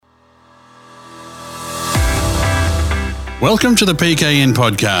Welcome to the PKN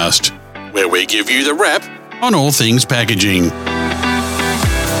Podcast, where we give you the wrap on all things packaging.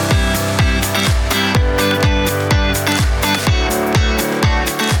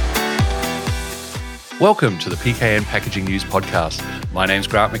 Welcome to the PKN Packaging News Podcast. My name's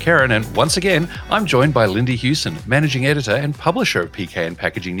Grant McCarran, and once again, I'm joined by Lindy Hewson, Managing Editor and Publisher of PKN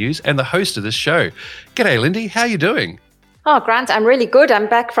Packaging News and the host of this show. G'day, Lindy. How are you doing? Oh, Grant, I'm really good. I'm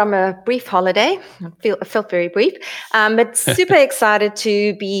back from a brief holiday. I felt very brief, but super excited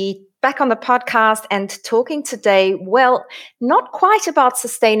to be back on the podcast and talking today, well, not quite about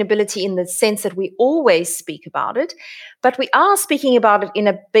sustainability in the sense that we always speak about it, but we are speaking about it in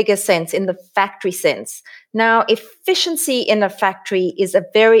a bigger sense, in the factory sense. Now, efficiency in a factory is a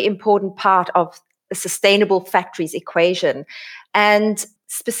very important part of the sustainable factories equation. And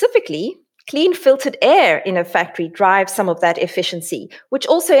specifically, clean filtered air in a factory drives some of that efficiency, which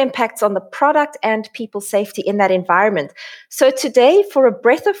also impacts on the product and people's safety in that environment. So today, for a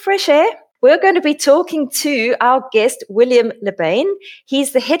breath of fresh air, we're going to be talking to our guest, William Lebain.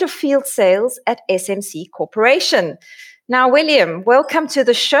 He's the head of field sales at SMC Corporation. Now, William, welcome to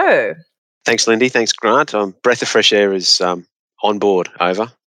the show. Thanks, Lindy. Thanks, Grant. Breath of fresh air is on board.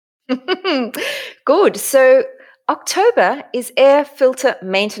 Over. Good. So October is Air Filter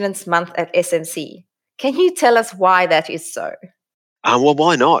Maintenance Month at SMC. Can you tell us why that is so? Well,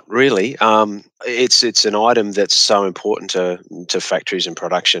 why not, really? It's an item that's so important to factories and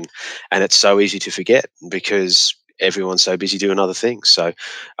production, and it's so easy to forget because everyone's so busy doing other things. So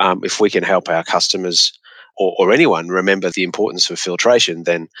if we can help our customers or anyone remember the importance of filtration,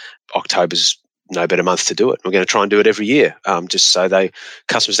 then October's no better month to do it. We're going to try and do it every year, just so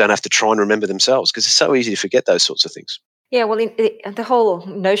customers don't have to try and remember themselves, because it's so easy to forget those sorts of things. Yeah, well, the whole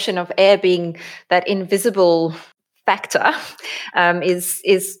notion of air being that invisible factor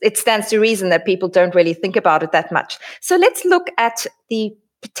it stands to reason that people don't really think about it that much. So let's look at the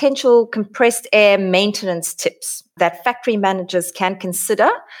potential compressed air maintenance tips that factory managers can consider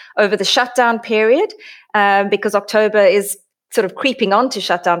over the shutdown period, because October is sort of creeping on to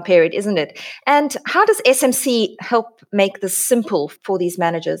shutdown period, isn't it? And how does SMC help make this simple for these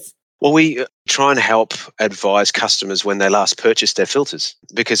managers? Well, we try and help advise customers when they last purchased their filters,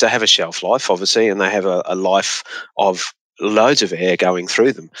 because they have a shelf life, obviously, and they have a life of loads of air going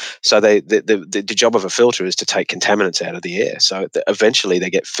through them. So the job of a filter is to take contaminants out of the air. So eventually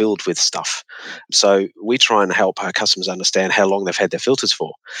they get filled with stuff. So we try and help our customers understand how long they've had their filters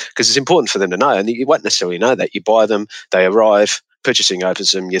for, because it's important for them to know. And you won't necessarily know that. You buy them, they arrive, purchasing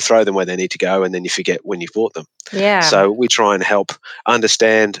opens them, you throw them where they need to go, and then you forget when you've bought them. Yeah. So we try and help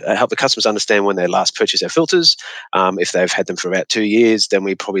the customers understand when they last purchased their filters. If they've had them for about 2 years, then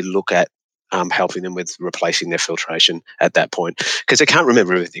we probably look at helping them with replacing their filtration at that point, because they can't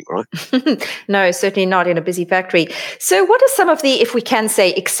remember everything, right? No, certainly not in a busy factory. So what are some of the, if we can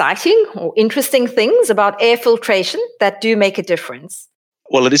say, exciting or interesting things about air filtration that do make a difference?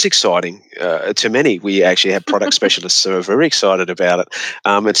 Well, it is exciting to many. We actually have product specialists who are very excited about it.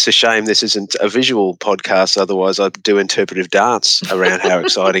 It's a shame this isn't a visual podcast, otherwise I'd do interpretive dance around how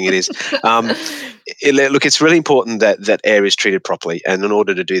exciting it is. Look, it's really important that air is treated properly, and in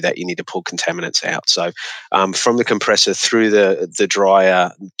order to do that, you need to pull contaminants out. So from the compressor through the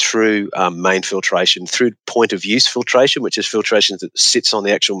dryer, through main filtration, through point of use filtration, which is filtration that sits on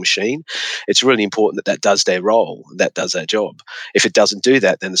the actual machine, it's really important that does their role, that does their job. If it doesn't do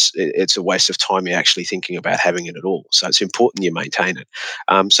that, then it's a waste of time you're actually thinking about having it at all. So it's important you maintain it.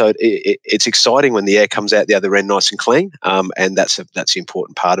 So it's exciting when the air comes out the other end nice and clean, and that's the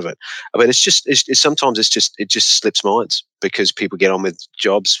important part of it. But sometimes it just slips minds, because people get on with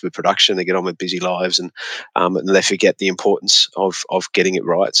jobs, with production, they get on with busy lives, and they forget the importance of getting it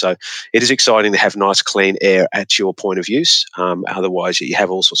right. So it is exciting to have nice, clean air at your point of use. Otherwise, you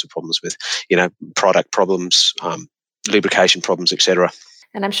have all sorts of problems with, product problems, lubrication problems, etc.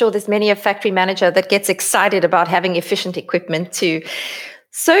 And I'm sure there's many a factory manager that gets excited about having efficient equipment too.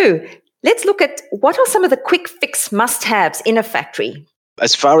 So let's look at what are some of the quick fix must-haves in a factory.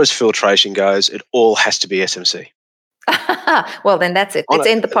 As far as filtration goes, it all has to be SMC. Well, then that's it. Let's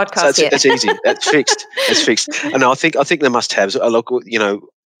end the podcast here. That's easy. That's fixed. That's fixed. And I think the must-haves. Look,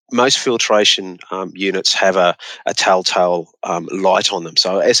 most filtration units have a telltale light on them.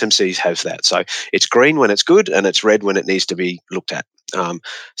 So SMCs have that. So it's green when it's good, and it's red when it needs to be looked at.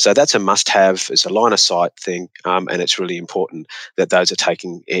 So that's a must-have. It's a line of sight thing, and it's really important that those are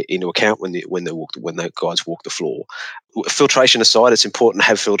taken into account when the guys walk the floor. Filtration aside, it's important to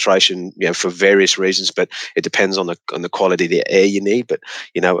have filtration, for various reasons, but it depends on the quality of the air you need. But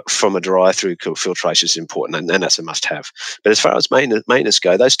from a dryer through, filtration is important, and that's a must-have. But as far as maintenance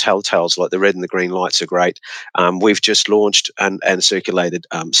go, those telltales like the red and the green lights are great. We've just launched and circulated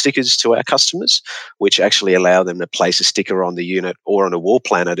stickers to our customers, which actually allow them to place a sticker on the unit or on a wall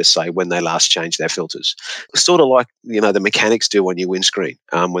planner to say when they last changed their filters. Sort of like the mechanics do on your windscreen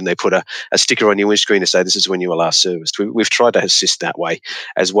when they put a sticker on your windscreen to say this is when you were last serviced. We've tried to assist that way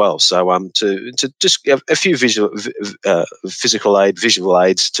as well. So to just a few visual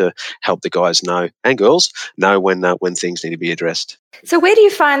aids to help the guys know and girls know when things need to be addressed. So where do you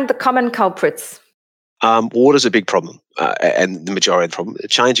find the common culprits? Water's a big problem, and the majority of the problem.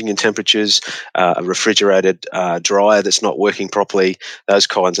 Changing in temperatures, a refrigerated dryer that's not working properly, those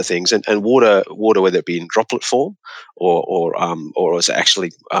kinds of things. And water, whether it be in droplet form or is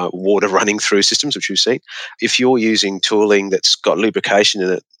actually water running through systems, which we've seen. If you're using tooling that's got lubrication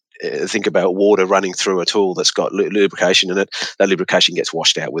in it, think about water running through a tool that's got lubrication in it, that lubrication gets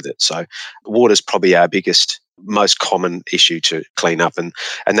washed out with it. So water's probably our most common issue to clean up, and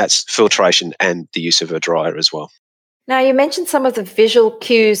that's filtration and the use of a dryer as well. Now, you mentioned some of the visual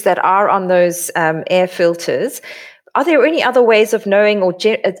cues that are on those air filters. Are there any other ways of knowing, or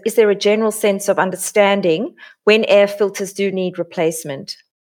is there a general sense of understanding when air filters do need replacement?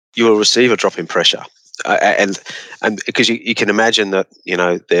 You will receive a drop in pressure. And because you can imagine that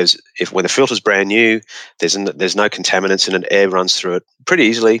when the filter's brand new, there's no contaminants in it, air runs through it pretty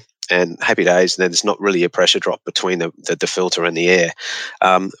easily, and happy days. And there's not really a pressure drop between the filter and the air.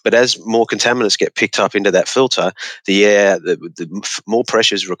 But as more contaminants get picked up into that filter, the air, the more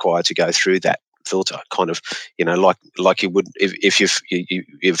pressure is required to go through that filter, kind of, like you would if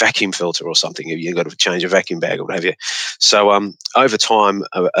you vacuum filter or something, you've got to change a vacuum bag or what have you. So over time,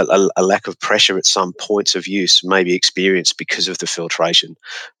 a lack of pressure at some points of use may be experienced because of the filtration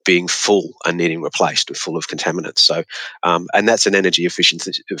being full and needing replaced or full of contaminants. So and that's an energy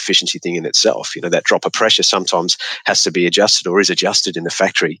efficiency thing in itself. That drop of pressure sometimes has to be adjusted or is adjusted in the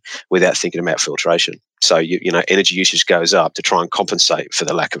factory without thinking about filtration. So energy usage goes up to try and compensate for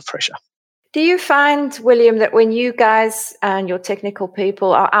the lack of pressure. Do you find, William, that when you guys and your technical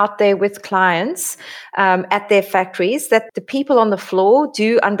people are out there with clients at their factories, that the people on the floor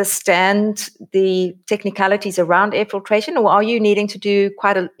do understand the technicalities around air filtration, or are you needing to do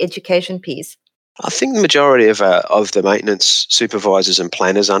quite an education piece? I think the majority of the maintenance supervisors and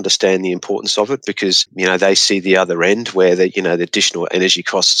planners understand the importance of it because, they see the other end where the additional energy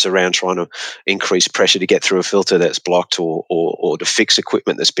costs around trying to increase pressure to get through a filter that's blocked or to fix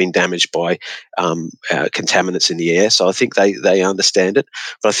equipment that's been damaged by contaminants in the air. So I think they understand it.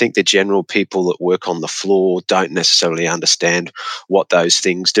 But I think the general people that work on the floor don't necessarily understand what those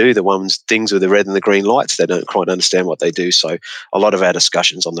things do. Things with the red and the green lights, they don't quite understand what they do. So a lot of our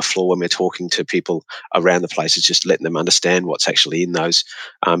discussions on the floor when we're talking to people around the place is just letting them understand what's actually in those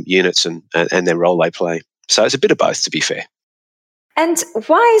units and their role they play. So it's a bit of both, to be fair. And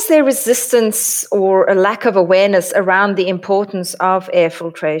why is there resistance or a lack of awareness around the importance of air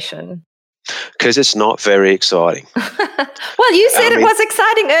filtration? Because it's not very exciting. Well, you said it was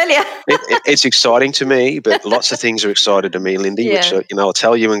exciting earlier. It's exciting to me, but lots of things are exciting to me, Lindy, yeah. which I'll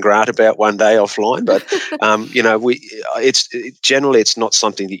tell you and Grant about one day offline. But it's not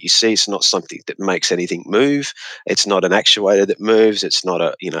something that you see. It's not something that makes anything move. It's not an actuator that moves. It's not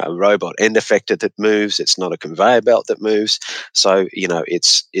a robot end effector that moves. It's not a conveyor belt that moves. So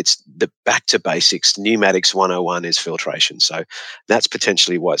it's the back to basics. Pneumatics 101 is filtration. So that's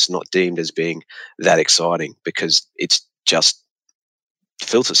potentially why it's not deemed as being that exciting, because it's just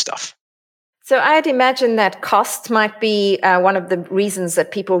filter stuff. So I'd imagine that cost might be one of the reasons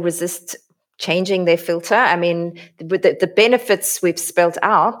that people resist changing their filter. I mean, the benefits we've spelled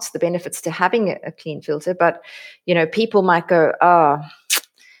out, the benefits to having a clean filter, but people might go,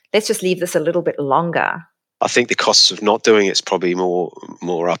 let's just leave this a little bit longer. I think the costs of not doing it's probably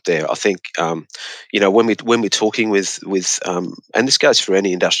more up there. I think when we're talking with and this goes for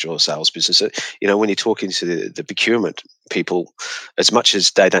any industrial sales business, when you're talking to the procurement people, as much as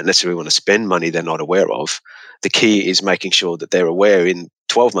they don't necessarily want to spend money they're not aware of, the key is making sure that they're aware in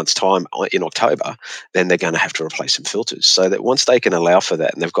 12 months' time in October, then they're going to have to replace some filters. So that once they can allow for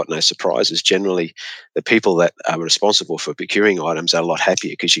that and they've got no surprises, generally the people that are responsible for procuring items are a lot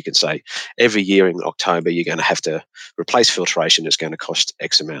happier because you can say every year in October you're going to have to replace filtration. It's going to cost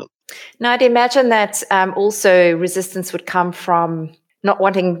X amount. Now, I'd imagine that also resistance would come from not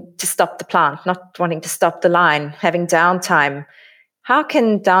wanting to stop the plant, not wanting to stop the line, having downtime. How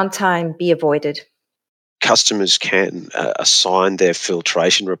can downtime be avoided? Customers can assign their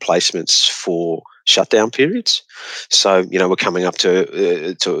filtration replacements for shutdown periods. So, we're coming up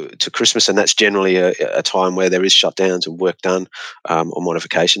to Christmas, and that's generally a time where there is shutdowns and work done or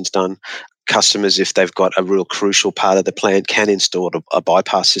modifications done. Customers, if they've got a real crucial part of the plant, can install a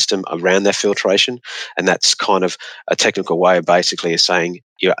bypass system around their filtration, and that's kind of a technical way of basically saying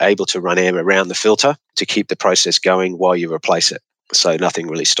you're able to run air around the filter to keep the process going while you replace it. So nothing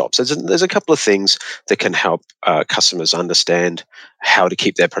really stops. There's a couple of things that can help customers understand how to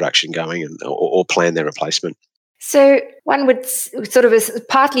keep their production going or plan their replacement. So one would sort of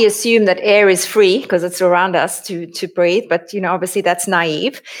partly assume that air is free because it's around us to breathe, but obviously that's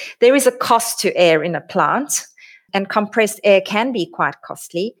naive. There is a cost to air in a plant, and compressed air can be quite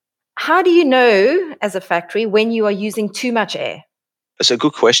costly. How do you know as a factory when you are using too much air? It's a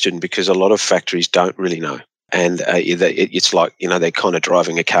good question, because a lot of factories don't really know. And it's like, they're kind of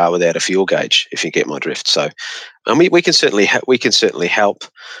driving a car without a fuel gauge, if you get my drift. So, we can certainly help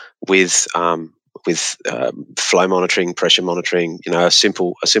with flow monitoring, pressure monitoring. A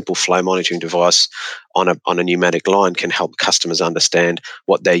simple flow monitoring device on a pneumatic line can help customers understand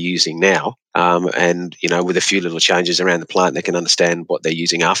what they're using now. And with a few little changes around the plant, they can understand what they're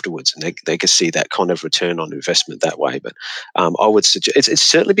using afterwards, and they can see that kind of return on investment that way. But I would suggest it's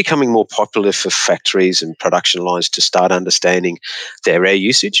certainly becoming more popular for factories and production lines to start understanding their air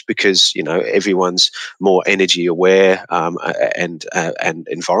usage, because everyone's more energy aware and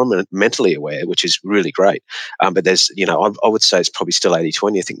environmentally aware, which is really great. But there's I would say it's probably still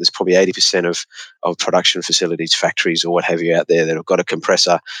 80-20. I think there's probably 80% of production facilities, factories, or what have you out there that have got a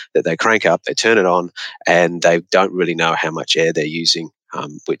compressor that they crank up, they turn it on, and they don't really know how much air they're using,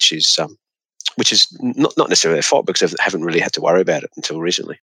 which is not necessarily their fault, because they haven't really had to worry about it until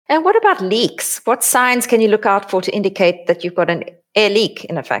recently. And what about leaks? What signs can you look out for to indicate that you've got an air leak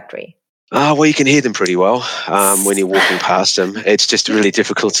in a factory? Well, you can hear them pretty well when you're walking past them. It's just really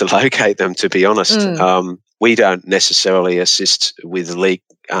difficult to locate them, to be honest. We don't necessarily assist with leak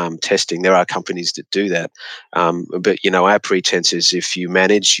testing. There are companies that do that. But, our pretense is, if you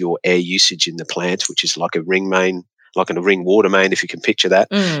manage your air usage in the plant, which is like a ring main, like in a ring water main, if you can picture that,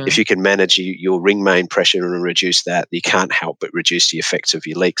 if you can manage your ring main pressure and reduce that, you can't help but reduce the effects of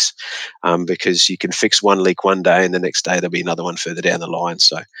your leaks, because you can fix one leak one day and the next day there'll be another one further down the line.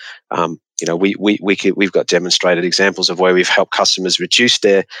 So, we've got demonstrated examples of where we've helped customers reduce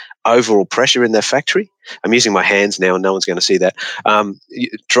their overall pressure in their factory. I'm using my hands now and no one's going to see that.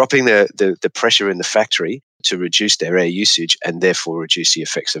 Dropping the pressure in the factory to reduce their air usage and therefore reduce the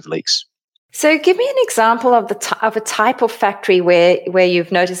effects of leaks. So give me an example of of a type of factory where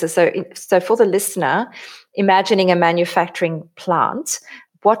you've noticed this. So for the listener, imagining a manufacturing plant,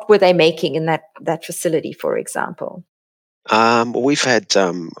 what were they making in that facility, for example? We've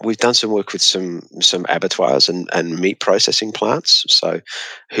done some work with some abattoirs and meat processing plants, so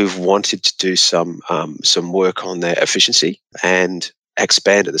who've wanted to do some work on their efficiency and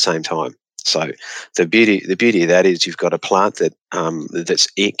expand at the same time. So the beauty of that is you've got a plant that's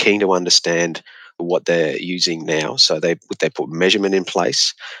keen to understand what they're using now. So they put measurement in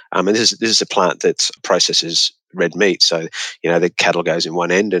place. And this is a plant that processes red meat. So the cattle goes in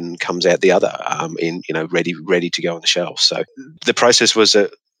one end and comes out the other, ready to go on the shelf. So the process was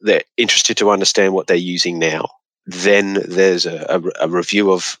they're interested to understand what they're using now. Then there's a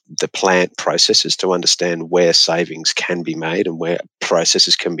review of the plant processes to understand where savings can be made and where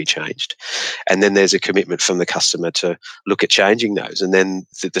processes can be changed. And then there's a commitment from the customer to look at changing those. And then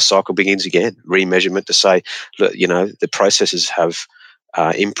the cycle begins again, remeasurement to say, look, the processes have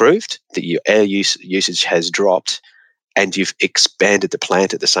improved, that your air usage has dropped, and you've expanded the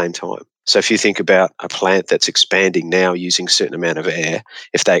plant at the same time. So if you think about a plant that's expanding now using a certain amount of air,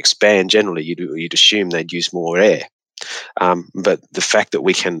 if they expand, generally you'd assume they'd use more air. But the fact that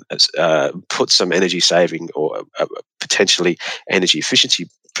we can put some energy saving or potentially energy efficiency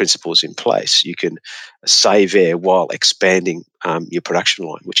principles in place, you can save air while expanding your production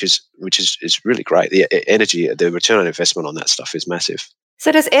line, which is really great. The return on investment on that stuff is massive.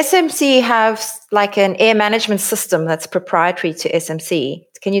 So does SMC have like an air management system that's proprietary to SMC?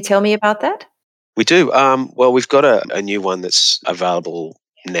 Can you tell me about that? We do. Well, we've got a new one that's available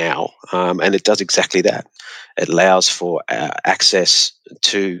now, and it does exactly that. It allows for access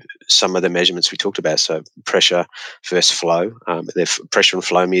to some of the measurements we talked about, so pressure versus flow. There's pressure and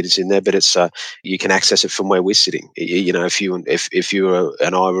flow meters in there, but it's you can access it from where we're sitting. If you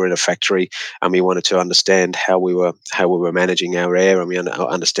and I were in a factory and we wanted to understand how we were managing our air, and we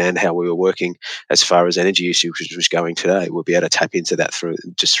understand how we were working as far as energy usage was going today, we'll be able to tap into that through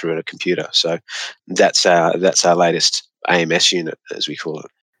a computer. So that's our latest AMS unit, as we call it.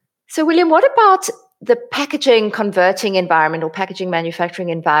 So, William, what about the packaging converting environment or packaging manufacturing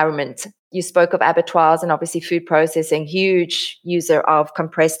environment? You spoke of abattoirs and obviously food processing, huge user of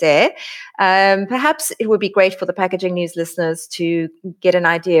compressed air. Perhaps it would be great for the Packaging News listeners to get an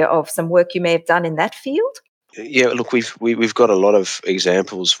idea of some work you may have done in that field. Yeah, look, we've got a lot of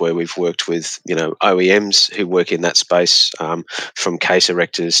examples where we've worked with OEMs who work in that space, from case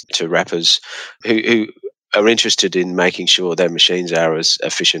erectors to wrappers, who are interested in making sure their machines are as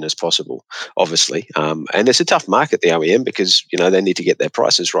efficient as possible, obviously. And it's a tough market, the OEM, because, they need to get their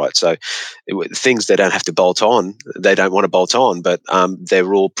prices right. So things they don't have to bolt on, they don't want to bolt on, but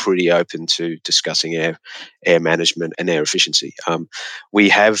they're all pretty open to discussing air management and air efficiency. We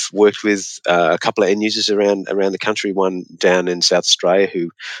have worked with a couple of end users around the country, one down in South Australia who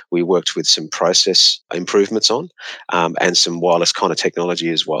we worked with some process improvements on, and some wireless kind of technology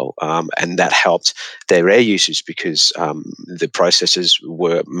as well. And that helped their air usage because the processes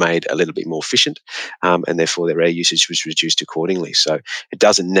were made a little bit more efficient, and therefore their air usage was reduced accordingly. So it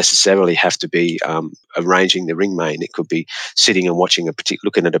doesn't necessarily have to be arranging the ring main. It could be sitting and watching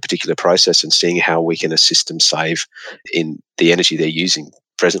looking at a particular process and seeing how we can assist them save in the energy they're using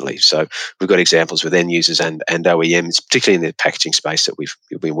presently. So we've got examples with end users and OEMs, particularly in the packaging space, that we've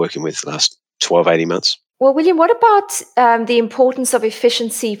been working with the last 12, 18 months. Well, William, what about the importance of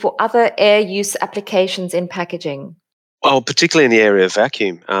efficiency for other air use applications in packaging? Well, particularly in the area of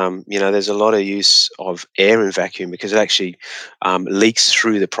vacuum, there's a lot of use of air in vacuum because it actually leaks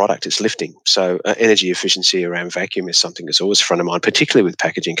through the product. It's lifting. So energy efficiency around vacuum is something that's always front of mind, particularly with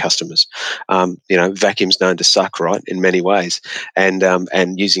packaging customers. Vacuum's known to suck, right, in many ways, and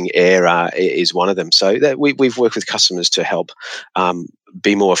using air is one of them. So we've worked with customers to help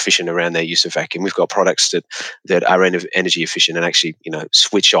be more efficient around their use of vacuum. We've got products that are energy efficient and actually,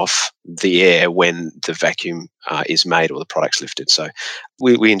 switch off the air when the vacuum is made or the product's lifted. So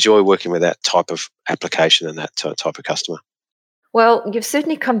we enjoy working with that type of application and that type of customer. Well, you've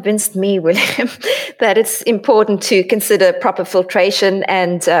certainly convinced me, William, that it's important to consider proper filtration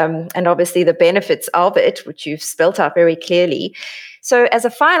and obviously the benefits of it, which you've spelt out very clearly. So as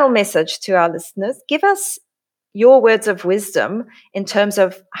a final message to our listeners, give us your words of wisdom in terms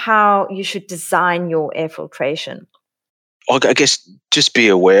of how you should design your air filtration. I guess just be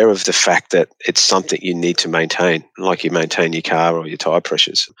aware of the fact that it's something you need to maintain, like you maintain your car or your tyre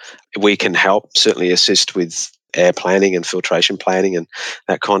pressures. We can help, certainly assist with air planning and filtration planning and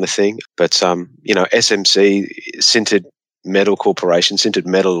that kind of thing. But, SMC, Sintered Metal Corporation, Sintered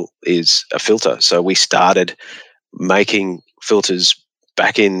Metal is a filter. So we started making filters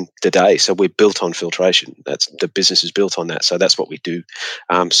back in the day. So we're built on filtration. The business is built on that. So that's what we do.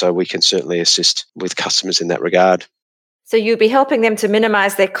 So we can certainly assist with customers in that regard. So you'll be helping them to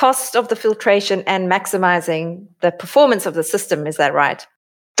minimize their cost of the filtration and maximizing the performance of the system. Is that right?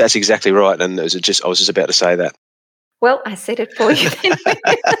 That's exactly right. And I was just about to say that. Well, I said it for you.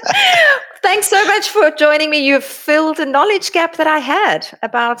 Thanks so much for joining me. You've filled a knowledge gap that I had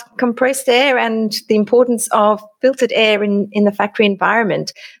about compressed air and the importance of filtered air in the factory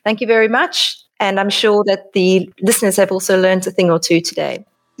environment. Thank you very much. And I'm sure that the listeners have also learned a thing or two today.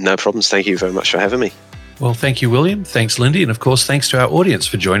 No problems. Thank you very much for having me. Well, thank you, William. Thanks, Lindy. And of course, thanks to our audience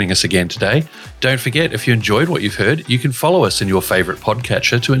for joining us again today. Don't forget, if you enjoyed what you've heard, you can follow us in your favourite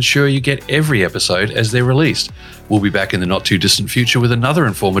podcatcher to ensure you get every episode as they're released. We'll be back in the not too distant future with another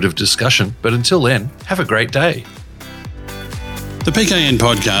informative discussion. But until then, have a great day. The PKN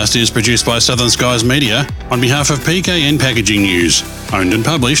podcast is produced by Southern Skies Media on behalf of PKN Packaging News, owned and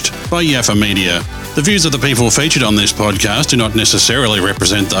published by Yaffa Media. The views of the people featured on this podcast do not necessarily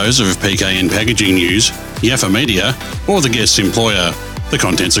represent those of PKN Packaging News, Yaffa Media, or the guest's employer. The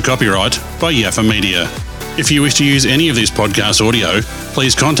contents are copyright by Yaffa Media. If you wish to use any of this podcast audio,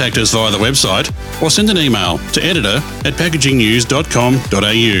 please contact us via the website or send an email to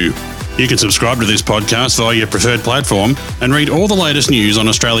editor@packagingnews.com.au. You can subscribe to this podcast via your preferred platform and read all the latest news on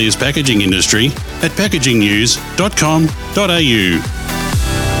Australia's packaging industry at packagingnews.com.au.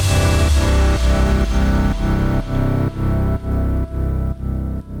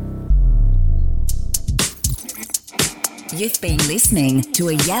 You've been listening to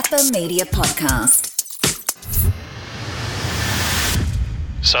a Yaffa Media podcast.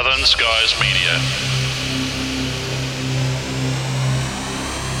 Southern Skies Media.